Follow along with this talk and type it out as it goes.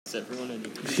Is everyone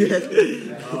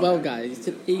in? Well, guys,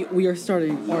 today we are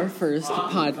starting our first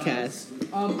podcast.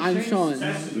 I'm Sean.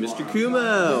 Mr.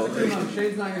 Cuomo.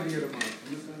 Shane's not gonna be here tomorrow.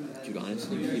 Dude,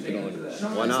 honestly, keep it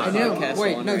on. Why not? I know. Podcast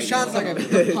Wait, on no, right Sean's now. not gonna be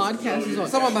The here. podcast is on.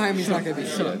 Someone behind me's not gonna be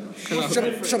here. Shut up.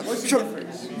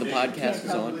 The podcast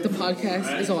is on. The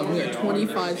podcast is on. We are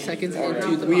 25 seconds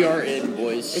into the We podcast. are in,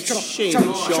 boys. Shane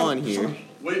and Sean here.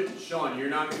 Wait, Sean, you're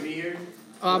not going to be here?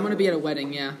 I'm going to be at a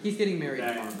wedding, yeah. He's getting married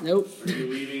Okay. tomorrow. Nope. You're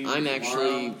leaving I'm tomorrow?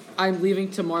 actually. I'm leaving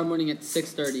tomorrow morning at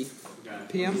 6:30 Okay.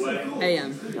 PM? Wedding?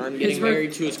 a.m. I'm It's getting for-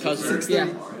 married to his cousin. Yeah.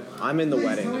 I'm in the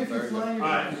wedding.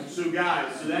 Alright, so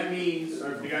guys, so that means,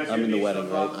 or if you guys I'm in the wedding,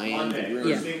 stuff up right? I am the Monday, groom.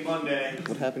 first thing Monday,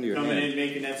 What happened to your coming hand? in,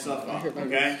 making that stuff up,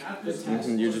 okay?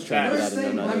 You're just trying to get out of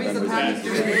That means the November. package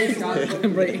today, Scott.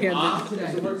 I'm right-handed.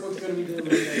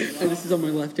 And this is on my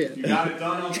left You hand. got it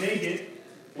done, I'll take it,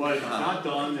 but if it's not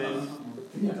done, then...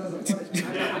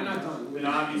 then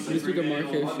obviously This week bring it in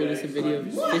Marco on showed us a Monday. video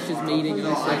of fishes mating, and I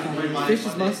said,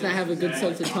 fishes must not have a good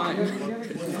sense of time.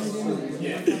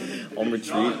 On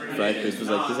retreat, breakfast was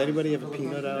like, does anybody have a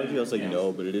peanut allergy? I was like,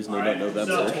 no, but it is no nut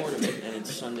November. And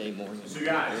it's Sunday morning. So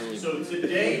guys, so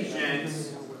today, gents,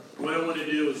 what I want to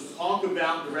do is talk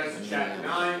about the rest of chapter 9.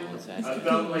 I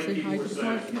felt like Say hi people were to the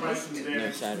saying podcast. questions there.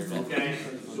 No, Saturday. Okay,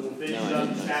 so we'll finish No, I up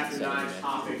didn't. chapter 9 Saturday.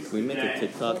 topics Can we make a today.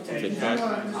 TikTok to Okay, TikTok?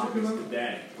 chapter 9 topics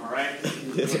today. Alright?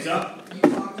 What's up? You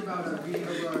talked about reading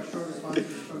over our short responses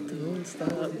from the... Don't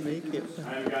stop, make it. I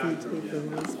haven't gotten through it yet.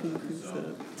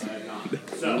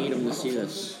 I need him to see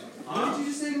this. What did you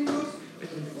just say, Nicholas?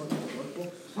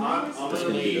 I'm gonna gonna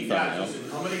be the need, guys, thumbnail. listen,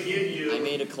 I'm gonna give I you,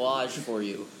 made a collage for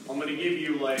you. I'm gonna give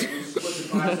you like, we'll split the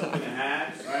class up into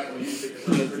halves, alright? We'll use the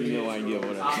first 30 no minutes idea for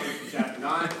what the I- topic of chapter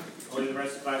 9, I'll leave the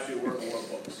rest of the class to work on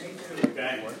workbooks.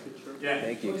 Okay? Yeah.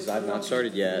 Thank you, because I've not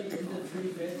started yet.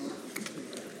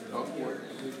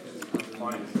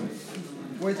 Fine.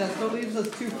 Wait, that still leaves us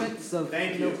 2 fifths of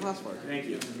Thank no you. classwork. Thank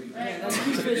you. I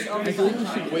feel like you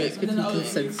should Wait. give some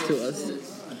consents to us.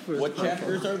 What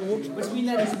chapters are the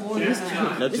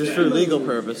Now, just for legal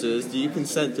purposes, do you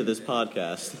consent to this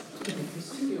podcast?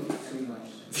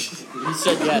 He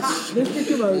said yes. Mr.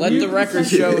 Kumo, Let you the record consent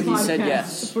to show the he said podcast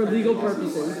yes. For legal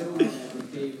purposes.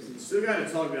 Still gotta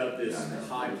talk about this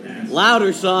podcast.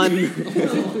 Louder, son!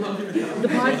 The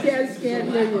podcast can't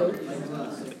hear you.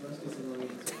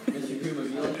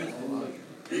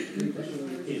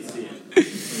 Can't see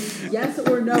it. Yes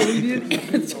or no? We need an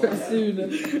answer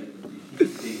soon.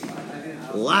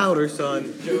 Louder,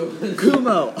 son!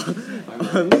 Kumo!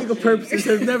 On legal purposes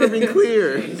has never been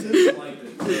clear.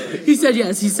 He said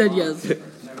yes. He said yes.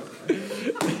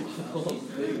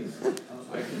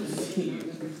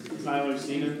 Tyler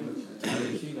Cena.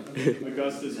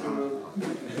 Augustus Kumo.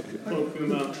 Pope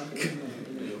Kumo.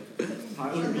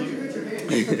 Tyler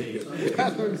Mute.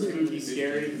 Spooky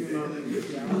Scary Kumo.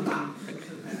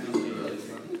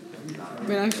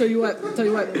 Man, I'll show you what. Tell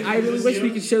you what. I really wish we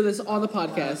could show this on the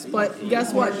podcast, but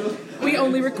guess what? We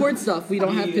only record stuff. We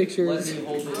don't have pictures.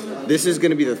 This is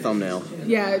gonna be the thumbnail.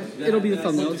 Yeah, it'll be the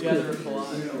thumbnail. It's cool.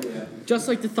 Just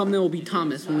like the thumbnail will be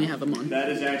Thomas when we have him on. That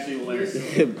is actually hilarious.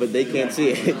 But they can't see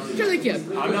it. Sure they can.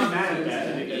 I'm not mad at that.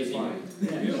 I think that's fine.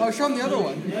 Oh, show him the other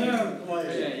one.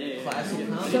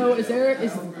 So is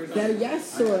that a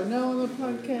yes or a no on the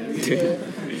podcast?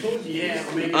 Yeah,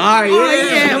 I mean, Ah, yeah! Oh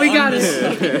yeah, we got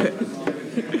it.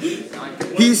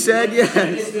 He said yes.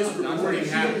 this recording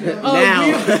happened. Oh, Now.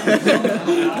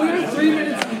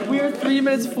 we are 3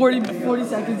 minutes 40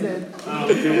 seconds in.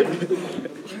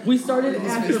 We started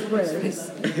after prayer.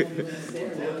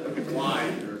 Why?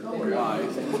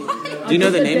 Do you know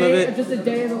the name of it? Just a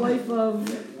day in the life of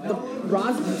the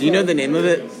Rozby. Do you know the name of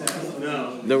it?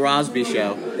 No. The Rozby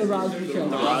Show. The Rozby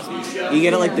show. You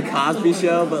get it like the Cosby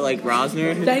Show, but like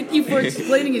Rosner. Thank you for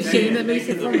explaining it, Shane. That makes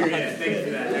it funny. Yeah, thank you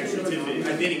for that extra tidbit.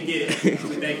 I didn't get it.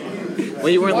 Thank you. Well,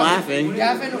 you weren't laughing.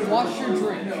 Gavin, wash your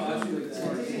drink.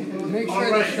 Make sure All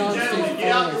that right, Sean gentlemen, stays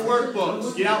get out the followed.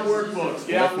 workbooks. Get out workbooks.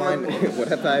 Get out workbooks.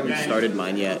 What if I haven't started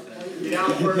mine yet? Get out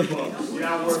workbooks. Get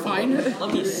out workbooks. Fine. Let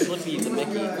me Slippy the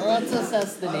Mickey. Let's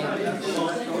assess the name.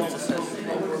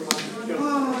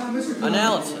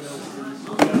 Analysis.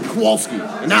 Kowalski.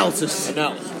 Analysis.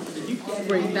 Analysis.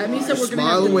 Great. That means that we're gonna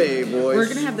Smile have away, boys. we're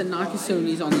gonna have the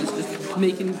Nakasonis on this, just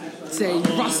making say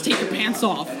Russ, take your pants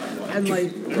off, and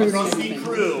like Rusty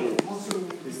crew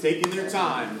is taking their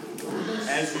time,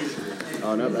 as usual.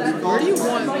 Oh no, that's where do you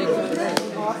want me?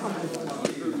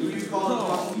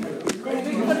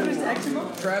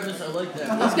 Travis, I like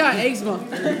that. He's got eczema.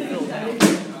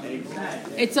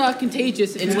 It's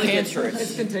contagious. It's cancerous.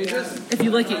 It's contagious. If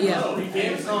you lick it, yeah.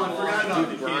 Forgot about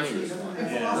the cancers.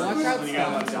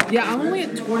 Yeah, I'm only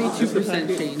at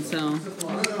 22%, Shane. So,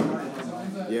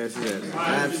 Yes, yes. I have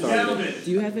Alright, started. gentlemen.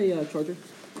 do you have a charger?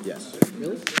 Yes.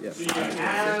 Really? Yes. So you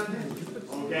have,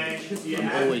 okay, so you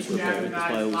have Always the prepared.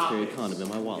 That's why I always carry a topics. condom in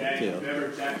my wallet, Okay, too.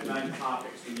 remember Jack-9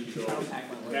 topics when you go over.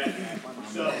 Okay,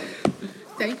 so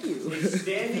Thank you.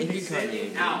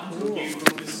 extending out, okay,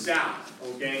 from the south,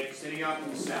 okay, extending out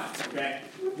from the south, okay.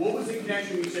 What was the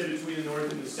connection we said between the north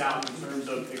and the south in terms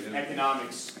of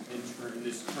economics in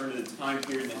this turn of the time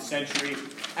period in the century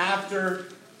after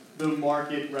the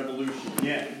market revolution?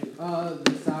 Yeah.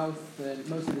 The South and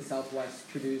most of the Southwest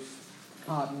produced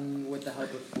cotton with the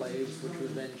help of slaves, which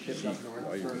was then shipped up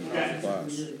north. Okay.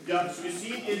 Yeah, so you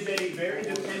see is a very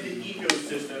dependent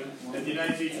ecosystem that the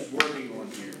United States is working on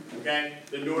here. Okay?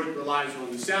 The North relies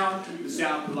on the South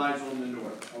relies on the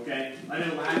North. Okay? I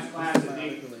know last class I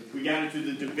think we got into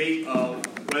the debate of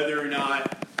whether or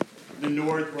not the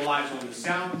North relies on the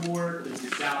South more, does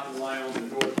the South rely on the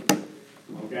North more?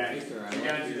 Okay? We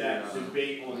got into that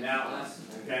debate on that one.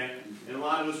 Okay? And a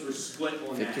lot of us were split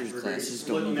on that. Victor's We're very classes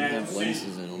split don't on even that have decision.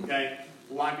 lenses in them. Okay?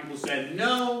 A lot of people said,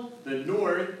 no, the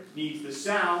North needs the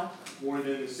South more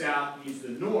than the South needs the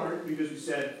North, because we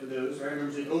said for those, right,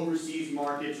 remember that overseas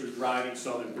markets are driving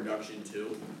Southern production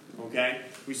too. Okay?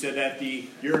 We said that the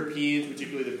Europeans,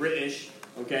 particularly the British,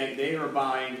 okay, they are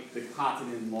buying the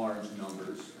cotton in large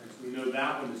numbers. Right? So we know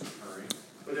that one is occurring.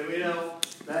 But then we know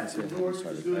that the North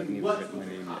is doing what with the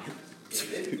cotton?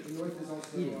 The North is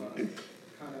also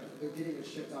they're getting it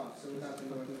shipped off, so without the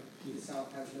North, the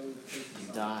South has no place to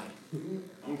sell. Die.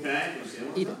 Okay?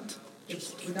 Eat it.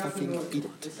 Without the North,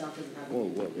 the South doesn't have Whoa,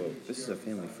 whoa, whoa. This is a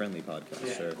family-friendly podcast,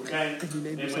 Yeah, sir. okay?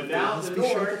 And without the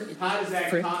North, how does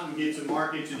that cotton get to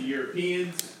market to the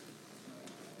Europeans?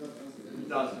 It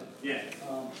doesn't. Yeah.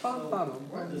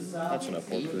 That's enough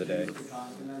work for the day. Look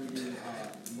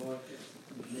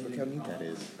how neat that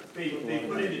is. They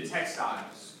put it into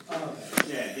textiles.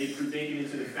 Yeah, they make it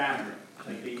into the fabric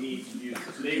like they need to use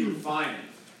it. So they refine it.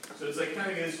 So it's like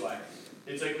kind of this way.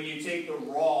 It's like when you take the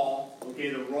raw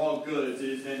goods, it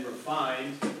is then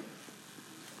refined.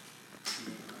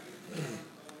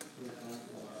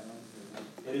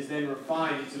 It is then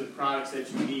refined into the products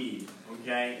that you need.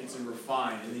 Okay? It's a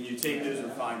refined. And then you take those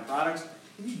refined products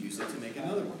and you use it to make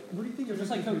another one. What do you think of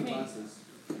just like cocaine?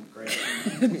 Great.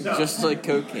 So, Just like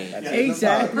cocaine.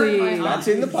 Exactly. That's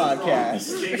in the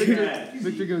podcast. shake your head.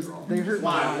 Victor goes, they hurt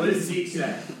my Why? What eyes. does Zeke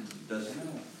say?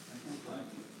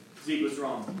 Zeke, what's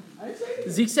wrong?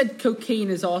 Zeke said cocaine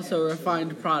is also a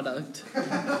refined product.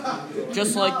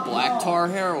 Just like black tar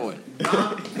heroin.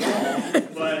 But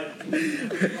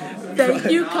Thank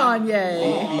you,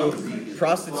 Kanye.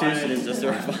 Prostitution is just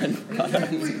a refined product.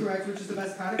 Politically correct, which is the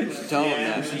best category. Tell him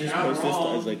yeah, that. you're Just not post this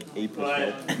wrong, as like April but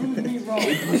help.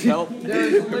 Push help.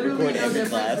 There's literally Record no every difference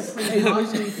class. between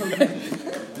hash and cocaine.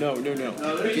 No.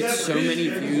 there's Get so many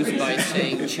views by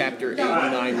saying chapter 8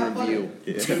 and 9 review.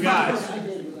 So guys,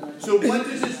 so what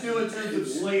does this do in terms of Post it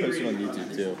on slavery?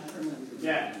 YouTube too.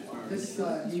 Yeah. This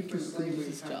need for slavery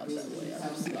This job's that way. I'm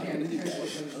has just to not be gonna do that.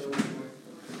 transported.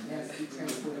 It has to be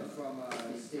transported from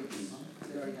states.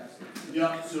 It already has to.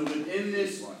 Yeah, so within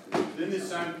this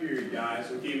time period,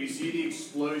 guys, okay, we see the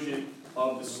explosion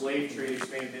of the slave trade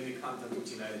expanding in the continental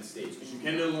United States. Because you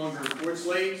can no longer import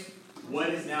slaves, what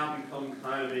has now become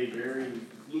kind of a very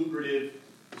lucrative,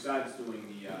 besides doing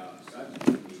the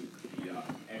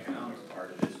economic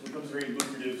part of this, becomes a very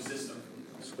lucrative system.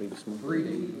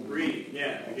 Breeding. Breeding,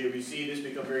 yeah. Okay, we see this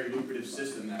become a very lucrative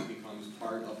system that becomes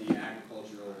part of the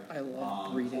agricultural I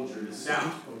love breeding. culture of the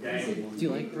South, okay? Do you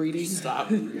like breeding? Stop.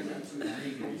 Yeah.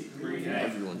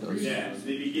 Everyone does. Yeah, so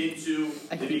they begin to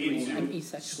I hate breeding. I'm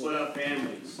asexual. split up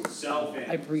families, sell families.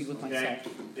 I breed with okay?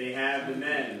 myself. They have the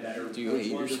men that are Do you which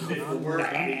hate ones are yourself? fit for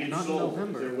work, they get Not in sold.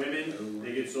 November. If they're women,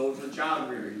 they get sold for child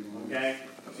rearing. Okay?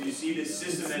 So you see this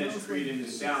system that is created in the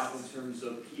South in terms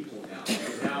of people now.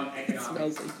 It's now an economic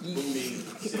Smells like yeast.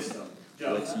 booming system.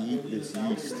 Joe, Let's eat this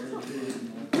yeast.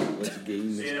 Let's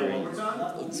gain say this that one more grain.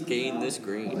 time. Let's gain this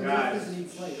green. Guys.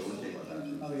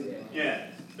 Yeah.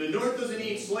 The North doesn't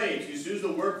need slaves. You use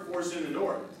the workforce in the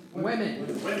North. Women.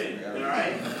 Women,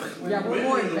 alright? Yeah, we're Women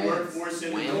more in the advanced. workforce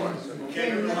in the North. Okay,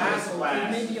 remember the last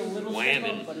class, Maybe a little Whamming.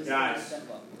 step up, but it's Guys. not a step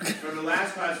up. remember the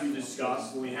last class we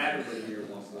discussed, when we had everybody here at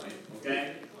one point,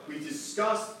 okay? We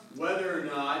discussed whether or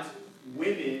not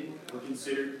women were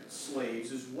considered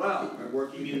slaves as well,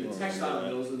 working in the textile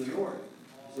mills of the North.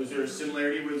 Was there a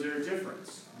similarity, was there a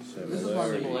difference?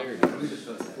 Similarity.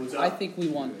 What's I up? think we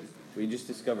won. We just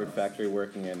discovered factory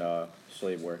working and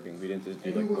slave working. We didn't just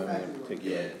do like women in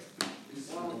particular.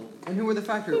 And who were the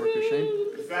factory workers,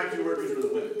 Shane? The factory workers were the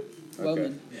women.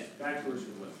 Women. Yeah, factory workers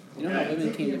were the women. You know how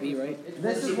women came to be, right?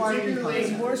 This is why we need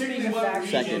Particularly what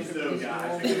regions, Second. though,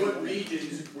 guys? What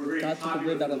regions were very God took a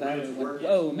popular rib out for of the that women and to went, work in?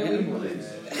 whoa, man.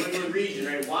 New England region,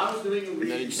 right? Why was New England region?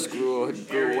 then he such a grew huge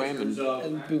a area in whammon. terms of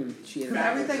And boom, she had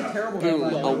Everything terrible Boom,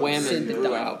 happened. a whammon Sid grew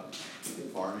died. out.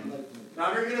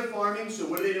 Not very good at farming, so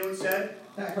what do they do instead?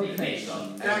 Factories.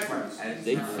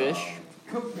 They fish.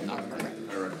 Not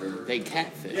they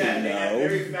catfish. Yeah, they have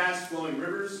very fast-flowing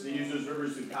rivers. They use those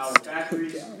rivers to power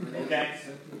factories. Okay,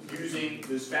 using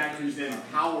those factories then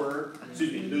power.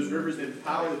 Excuse me, those rivers then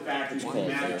power the factories to The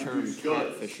mass term produce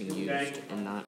goods. catfishing Okay. used and not